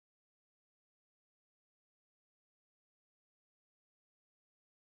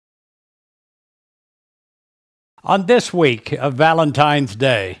On this week of Valentine's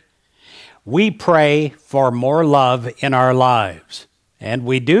Day, we pray for more love in our lives, and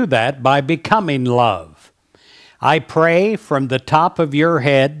we do that by becoming love. I pray from the top of your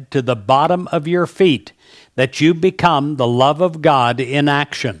head to the bottom of your feet that you become the love of God in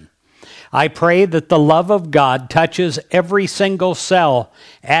action. I pray that the love of God touches every single cell,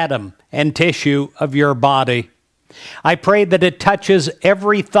 atom, and tissue of your body. I pray that it touches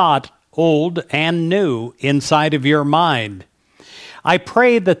every thought, old and new, inside of your mind. I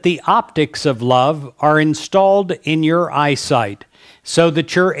pray that the optics of love are installed in your eyesight so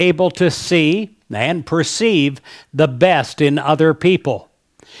that you're able to see and perceive the best in other people.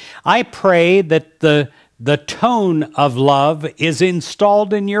 I pray that the tone of love is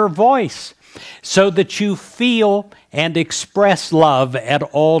installed in your voice so that you feel and express love at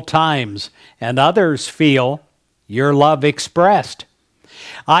all times, and others feel your love expressed.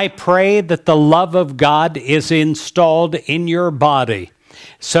 I pray that the love of God is installed in your body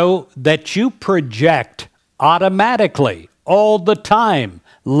so that you project automatically, all the time,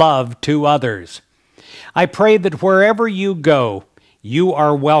 love to others. I pray that wherever you go, you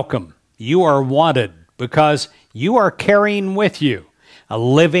are welcome, you are wanted, because you are carrying with you a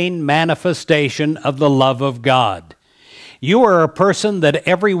living manifestation of the love of God. You are a person that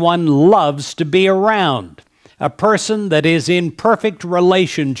everyone loves to be around, a person that is in perfect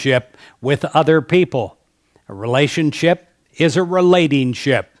relationship with other people. A relationship is a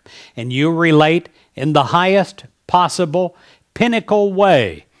relatingship, and you relate in the highest possible pinnacle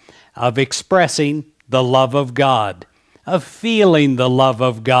way of expressing the love of God, of feeling the love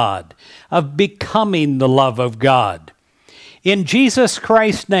of God, of becoming the love of God. In Jesus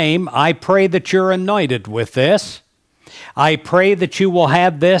Christ's name, I pray that you're anointed with this. I pray that you will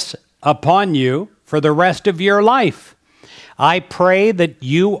have this upon you for the rest of your life. I pray that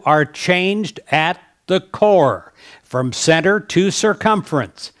you are changed at the core, from center to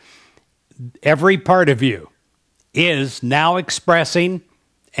circumference. Every part of you is now expressing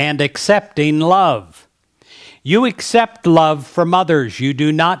and accepting love. You accept love from others. You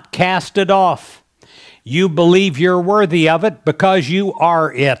do not cast it off. You believe you're worthy of it because you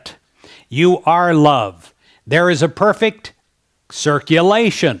are it. You are love. There is a perfect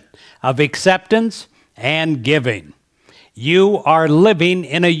circulation of acceptance and giving. You are living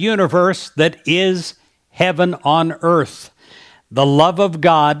in a universe that is heaven on earth. The love of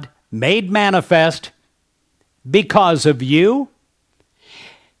God made manifest because of you.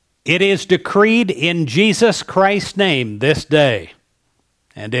 It is decreed in Jesus Christ's name this day,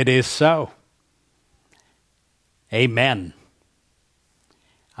 and it is so. Amen.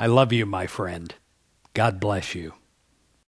 I love you, my friend. God bless you.